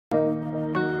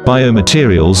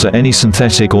Biomaterials are any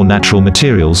synthetic or natural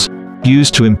materials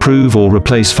used to improve or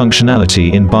replace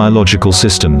functionality in biological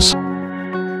systems.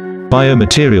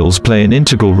 Biomaterials play an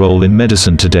integral role in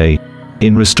medicine today,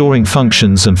 in restoring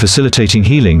functions and facilitating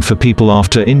healing for people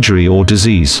after injury or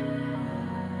disease.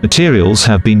 Materials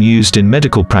have been used in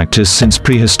medical practice since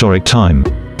prehistoric time.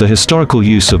 The historical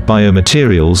use of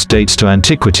biomaterials dates to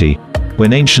antiquity,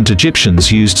 when ancient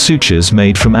Egyptians used sutures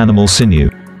made from animal sinew.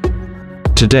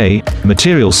 Today,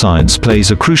 material science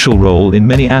plays a crucial role in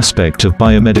many aspects of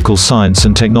biomedical science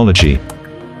and technology,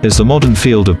 as the modern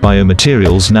field of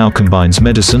biomaterials now combines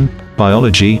medicine,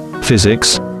 biology,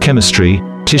 physics, chemistry,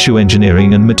 tissue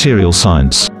engineering and material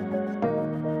science.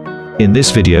 In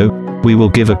this video, we will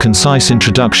give a concise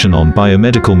introduction on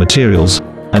biomedical materials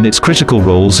and its critical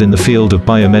roles in the field of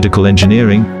biomedical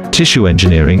engineering, tissue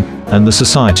engineering, and the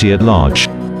society at large.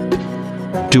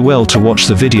 Do well to watch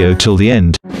the video till the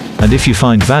end, and if you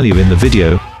find value in the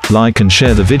video, like and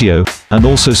share the video, and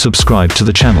also subscribe to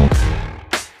the channel.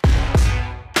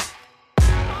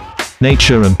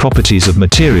 Nature and properties of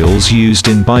materials used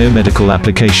in biomedical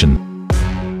application.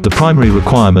 The primary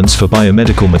requirements for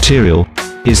biomedical material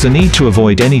is the need to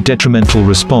avoid any detrimental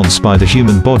response by the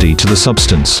human body to the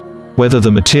substance, whether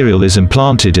the material is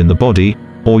implanted in the body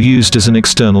or used as an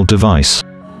external device.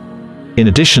 In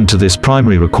addition to this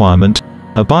primary requirement,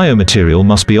 a biomaterial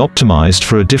must be optimized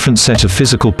for a different set of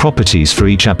physical properties for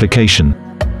each application.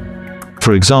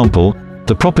 For example,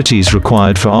 the properties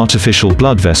required for artificial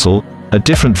blood vessel are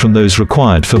different from those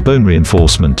required for bone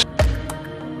reinforcement.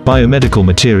 Biomedical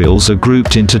materials are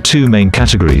grouped into two main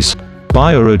categories: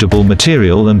 Bio-erodible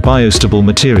material and biostable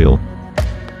material.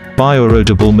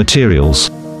 Bio-erodible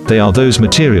materials. They are those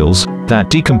materials that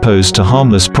decompose to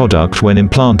harmless product when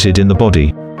implanted in the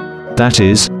body. That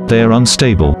is, they are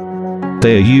unstable.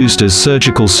 They are used as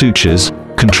surgical sutures,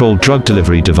 controlled drug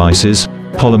delivery devices,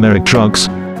 polymeric drugs,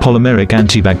 polymeric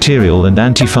antibacterial and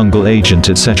antifungal agent,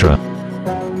 etc.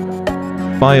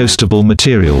 Biostable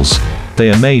materials. They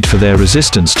are made for their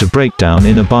resistance to breakdown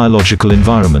in a biological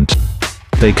environment.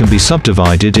 They can be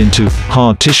subdivided into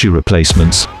hard tissue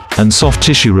replacements and soft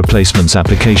tissue replacements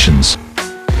applications.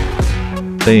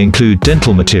 They include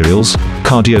dental materials,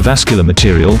 cardiovascular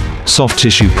material, soft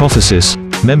tissue prosthesis,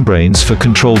 membranes for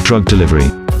controlled drug delivery.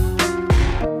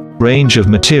 Range of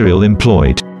material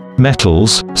employed.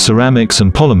 Metals, ceramics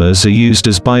and polymers are used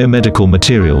as biomedical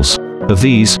materials. Of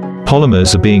these,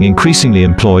 polymers are being increasingly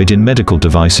employed in medical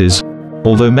devices,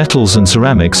 although metals and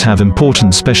ceramics have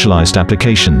important specialized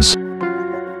applications.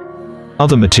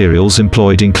 Other materials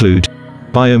employed include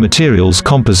biomaterials,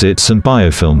 composites and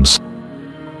biofilms.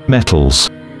 Metals.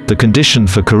 The condition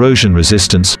for corrosion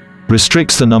resistance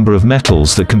restricts the number of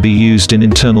metals that can be used in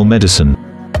internal medicine.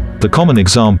 The common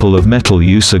example of metal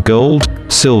use are gold,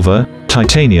 silver,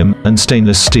 titanium, and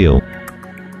stainless steel.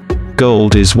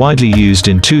 Gold is widely used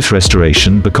in tooth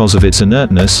restoration because of its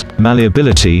inertness,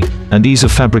 malleability, and ease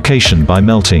of fabrication by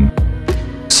melting.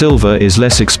 Silver is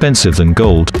less expensive than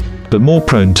gold, but more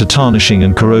prone to tarnishing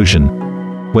and corrosion.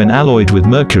 When alloyed with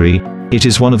mercury, it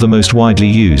is one of the most widely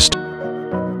used.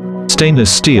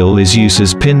 Stainless steel is used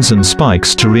as pins and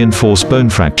spikes to reinforce bone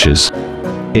fractures.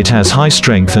 It has high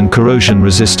strength and corrosion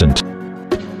resistant.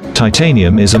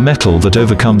 Titanium is a metal that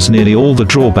overcomes nearly all the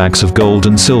drawbacks of gold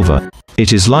and silver.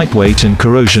 It is lightweight and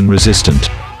corrosion resistant.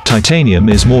 Titanium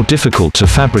is more difficult to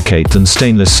fabricate than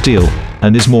stainless steel,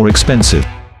 and is more expensive.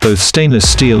 Both stainless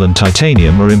steel and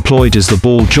titanium are employed as the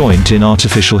ball joint in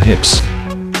artificial hips.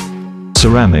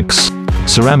 Ceramics.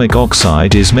 Ceramic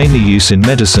oxide is mainly used in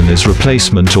medicine as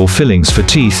replacement or fillings for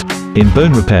teeth, in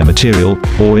bone repair material,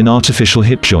 or in artificial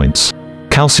hip joints.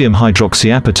 Calcium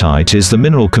hydroxyapatite is the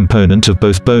mineral component of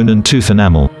both bone and tooth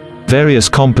enamel. Various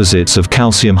composites of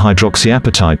calcium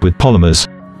hydroxyapatite with polymers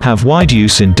have wide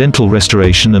use in dental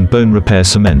restoration and bone repair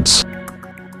cements.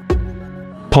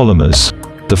 Polymers.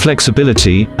 The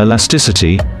flexibility,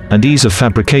 elasticity, and ease of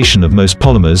fabrication of most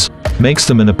polymers makes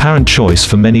them an apparent choice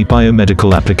for many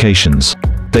biomedical applications.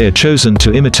 They are chosen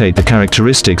to imitate the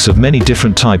characteristics of many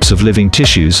different types of living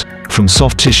tissues, from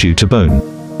soft tissue to bone.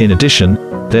 In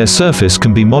addition, their surface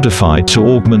can be modified to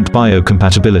augment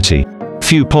biocompatibility.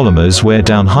 Few polymers wear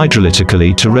down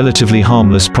hydrolytically to relatively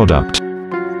harmless product.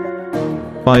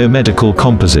 Biomedical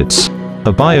composites.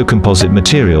 A biocomposite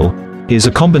material is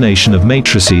a combination of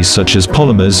matrices such as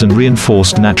polymers and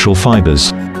reinforced natural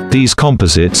fibers. These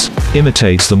composites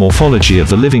imitates the morphology of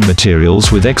the living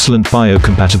materials with excellent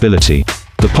biocompatibility.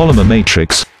 The polymer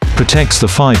matrix protects the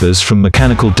fibers from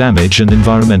mechanical damage and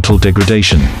environmental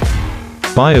degradation.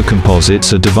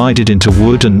 Biocomposites are divided into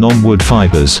wood and non-wood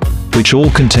fibers, which all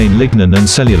contain lignin and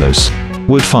cellulose.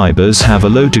 Wood fibers have a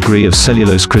low degree of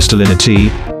cellulose crystallinity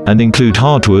and include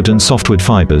hardwood and softwood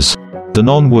fibers. The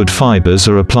non-wood fibers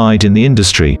are applied in the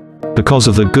industry because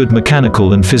of their good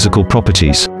mechanical and physical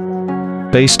properties.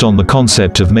 Based on the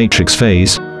concept of matrix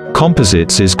phase,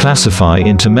 composites is classified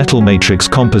into metal matrix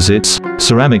composites,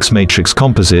 ceramics matrix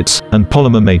composites, and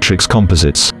polymer matrix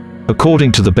composites.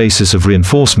 According to the basis of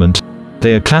reinforcement,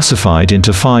 they are classified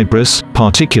into fibrous,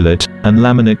 particulate, and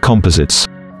laminate composites.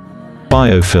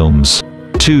 Biofilms.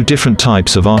 Two different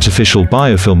types of artificial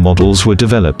biofilm models were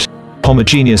developed: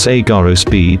 homogeneous agarose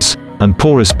beads and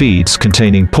porous beads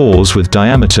containing pores with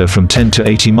diameter from 10 to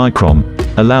 80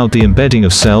 micron, allowed the embedding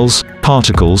of cells,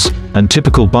 particles, and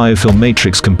typical biofilm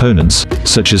matrix components,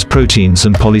 such as proteins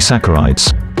and polysaccharides.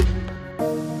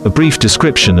 A brief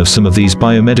description of some of these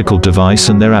biomedical devices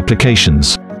and their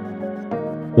applications.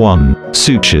 1.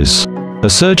 Sutures. A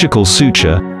surgical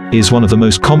suture is one of the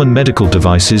most common medical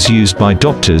devices used by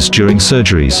doctors during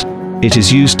surgeries. It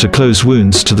is used to close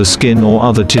wounds to the skin or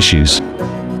other tissues.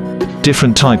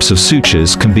 Different types of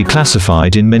sutures can be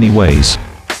classified in many ways.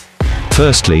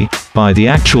 Firstly, by the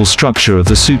actual structure of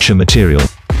the suture material.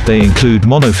 They include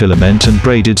monofilament and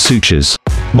braided sutures.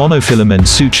 Monofilament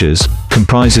sutures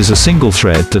comprises a single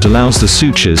thread that allows the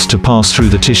sutures to pass through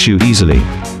the tissue easily.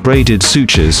 Braided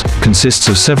sutures consists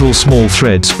of several small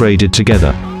threads braided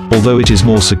together. Although it is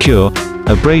more secure,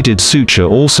 a braided suture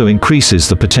also increases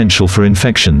the potential for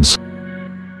infections.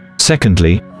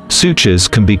 Secondly, sutures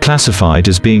can be classified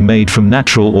as being made from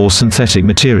natural or synthetic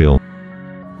material.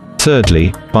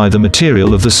 Thirdly, by the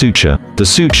material of the suture. The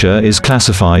suture is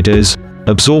classified as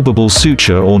absorbable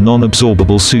suture or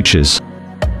non-absorbable sutures.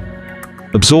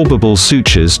 Absorbable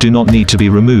sutures do not need to be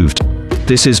removed.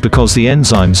 This is because the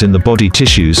enzymes in the body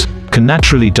tissues can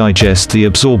naturally digest the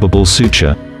absorbable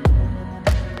suture.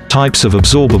 Types of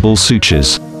absorbable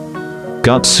sutures.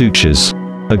 Gut sutures.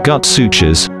 A gut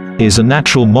sutures is a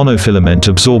natural monofilament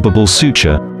absorbable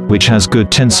suture, which has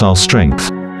good tensile strength.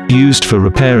 Used for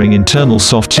repairing internal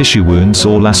soft tissue wounds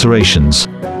or lacerations.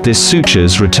 This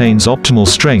sutures retains optimal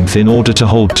strength in order to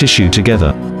hold tissue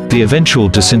together. The eventual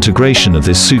disintegration of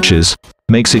this sutures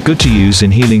makes it good to use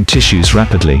in healing tissues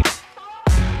rapidly.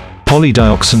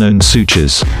 Polydioxanone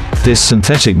sutures. This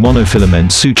synthetic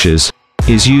monofilament sutures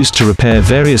is used to repair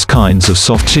various kinds of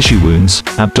soft tissue wounds,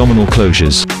 abdominal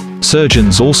closures.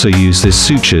 Surgeons also use this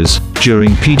sutures during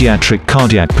pediatric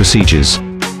cardiac procedures.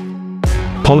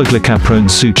 Polyglycaprone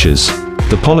sutures.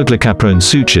 The polyglycaprone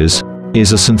sutures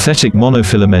is a synthetic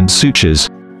monofilament sutures,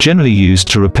 generally used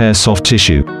to repair soft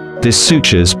tissue. This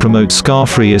sutures promote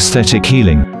scar-free aesthetic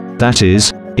healing. That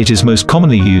is, it is most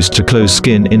commonly used to close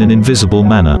skin in an invisible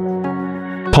manner.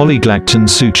 Polyglactin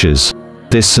sutures.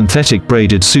 This synthetic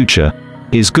braided suture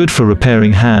is good for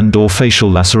repairing hand or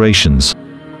facial lacerations,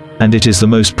 and it is the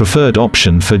most preferred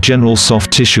option for general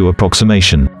soft tissue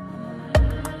approximation.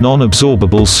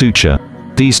 Non-absorbable suture.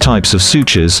 These types of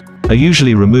sutures are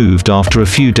usually removed after a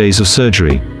few days of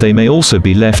surgery. They may also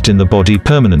be left in the body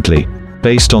permanently,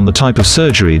 based on the type of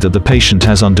surgery that the patient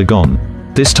has undergone.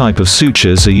 This type of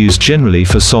sutures are used generally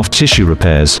for soft tissue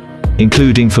repairs,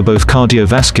 including for both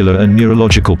cardiovascular and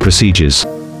neurological procedures.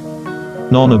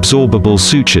 Non-absorbable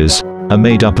sutures are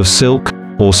made up of silk,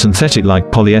 or synthetic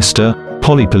like polyester,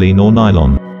 polypropylene or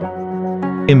nylon.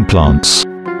 Implants.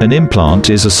 An implant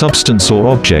is a substance or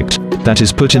object that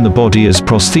is put in the body as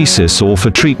prosthesis or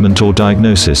for treatment or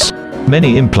diagnosis.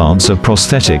 Many implants are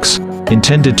prosthetics,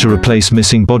 intended to replace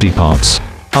missing body parts.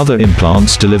 Other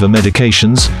implants deliver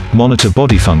medications, monitor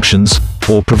body functions,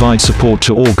 or provide support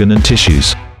to organ and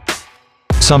tissues.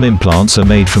 Some implants are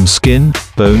made from skin,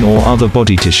 bone or other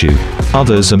body tissue.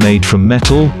 Others are made from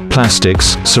metal,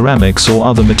 plastics, ceramics or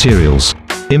other materials.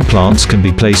 Implants can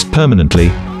be placed permanently,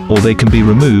 or they can be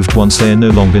removed once they are no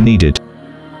longer needed.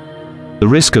 The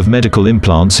risk of medical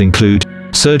implants include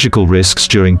surgical risks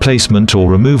during placement or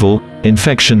removal,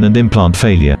 infection and implant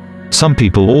failure. Some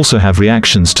people also have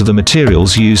reactions to the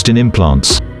materials used in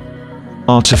implants.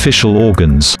 Artificial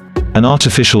organs. An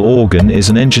artificial organ is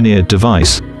an engineered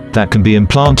device that can be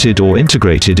implanted or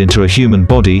integrated into a human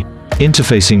body,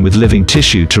 interfacing with living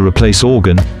tissue to replace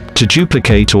organ, to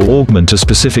duplicate or augment a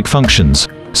specific functions,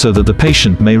 so that the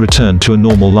patient may return to a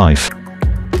normal life.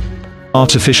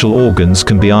 Artificial organs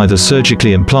can be either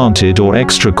surgically implanted or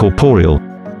extracorporeal,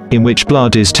 in which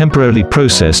blood is temporarily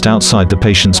processed outside the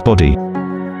patient's body.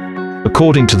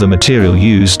 According to the material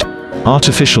used,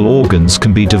 artificial organs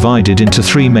can be divided into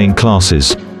three main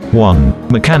classes. 1.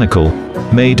 Mechanical,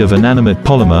 made of inanimate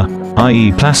polymer,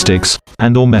 i.e. plastics,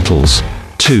 and/or metals.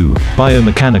 2.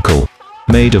 Biomechanical,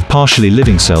 made of partially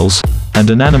living cells, and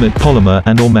inanimate polymer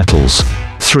and/or metals.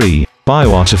 3.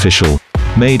 Bioartificial,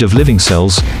 made of living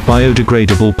cells,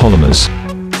 biodegradable polymers.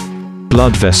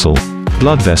 Blood vessel.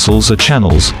 Blood vessels are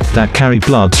channels that carry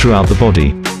blood throughout the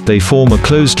body. They form a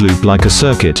closed loop like a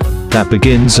circuit that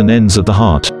begins and ends at the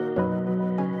heart.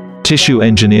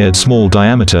 Tissue-engineered small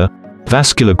diameter,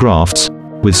 vascular grafts,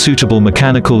 with suitable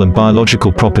mechanical and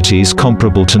biological properties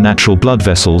comparable to natural blood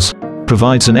vessels,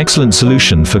 provides an excellent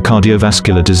solution for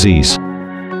cardiovascular disease.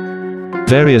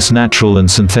 Various natural and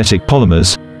synthetic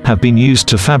polymers have been used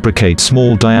to fabricate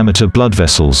small diameter blood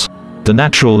vessels. The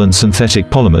natural and synthetic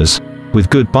polymers, with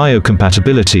good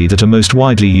biocompatibility that are most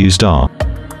widely used are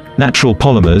natural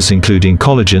polymers including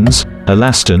collagens,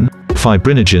 elastin,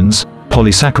 fibrinogens,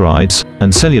 polysaccharides,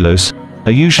 and cellulose,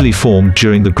 are usually formed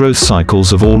during the growth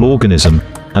cycles of all organism,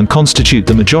 and constitute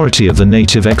the majority of the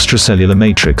native extracellular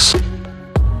matrix.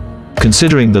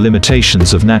 Considering the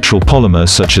limitations of natural polymer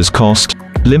such as cost,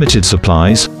 limited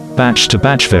supplies,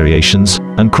 batch-to-batch variations,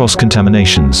 and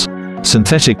cross-contaminations,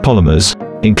 synthetic polymers,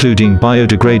 including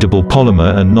biodegradable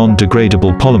polymer and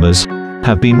non-degradable polymers,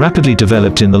 have been rapidly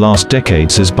developed in the last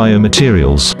decades as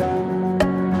biomaterials.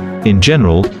 In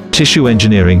general, tissue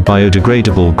engineering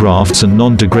biodegradable grafts and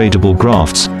non-degradable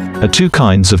grafts are two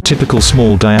kinds of typical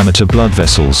small diameter blood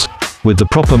vessels. With the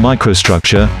proper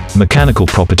microstructure, mechanical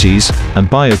properties, and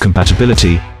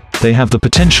biocompatibility, they have the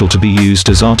potential to be used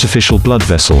as artificial blood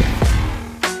vessel.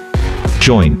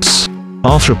 Joints.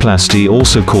 Arthroplasty,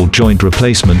 also called joint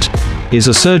replacement, is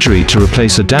a surgery to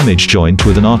replace a damaged joint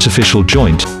with an artificial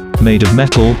joint, made of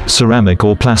metal, ceramic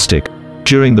or plastic.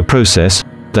 During the process,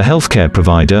 the healthcare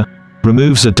provider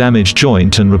removes a damaged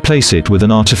joint and replaces it with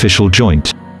an artificial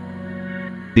joint.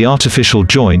 The artificial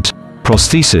joint,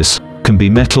 prosthesis, can be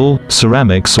metal,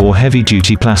 ceramics or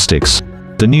heavy-duty plastics.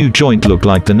 The new joint looks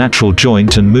like the natural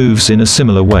joint and moves in a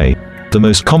similar way. The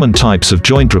most common types of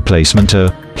joint replacement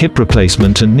are hip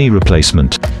replacement and knee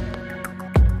replacement.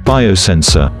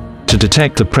 Biosensor, to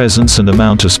detect the presence and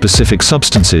amount of specific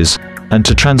substances, and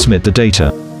to transmit the data.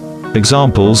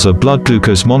 Examples are blood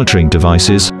glucose monitoring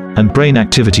devices, and brain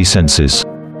activity sensors.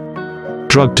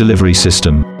 Drug delivery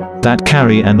system, that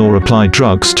carry and/or apply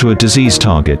drugs to a disease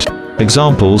target.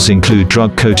 Examples include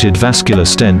drug-coated vascular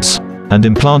stents, and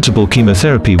implantable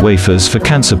chemotherapy wafers for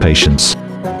cancer patients.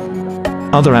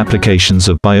 Other applications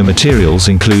of biomaterials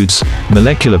includes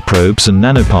molecular probes and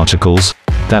nanoparticles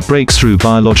that breaks through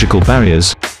biological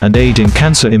barriers and aid in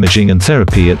cancer imaging and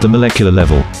therapy at the molecular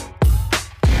level.